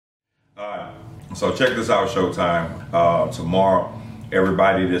So check this out, Showtime. Tomorrow,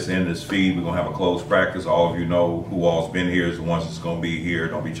 everybody that's in this feed, we're gonna have a closed practice. All of you know who all's been here is the ones that's gonna be here.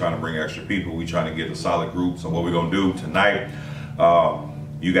 Don't be trying to bring extra people. We trying to get a solid group. So what we're gonna do tonight,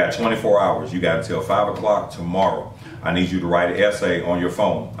 you got 24 hours. You got until 5 o'clock tomorrow. I need you to write an essay on your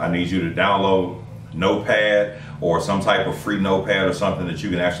phone. I need you to download Notepad or some type of free notepad or something that you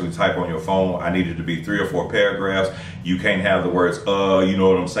can actually type on your phone. I need it to be 3 or 4 paragraphs. You can't have the words, you know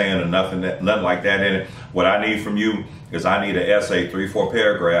what I'm saying, or nothing like that in it. What I need from you is I need an essay, 3 or 4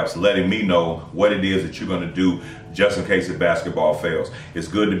 paragraphs, letting me know what it is that you're gonna do just in case the basketball fails. It's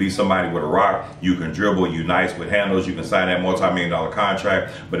good to be somebody with a rock. You can dribble, you nice with handles, you can sign that multi-million-dollar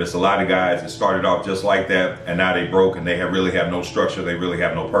contract, but it's a lot of guys that started off just like that and now they broke and they really have no structure, they really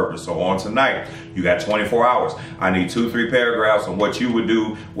have no purpose. So on tonight, you got 24 hours. I need 2 or 3 paragraphs on what you would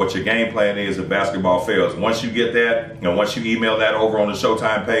do, what your game plan is if basketball fails. Once you get that, and once you email that over on the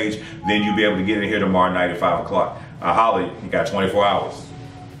Showtime page, then you'll be able to get in here tomorrow night at 5 o'clock. I holler, you got 24 hours.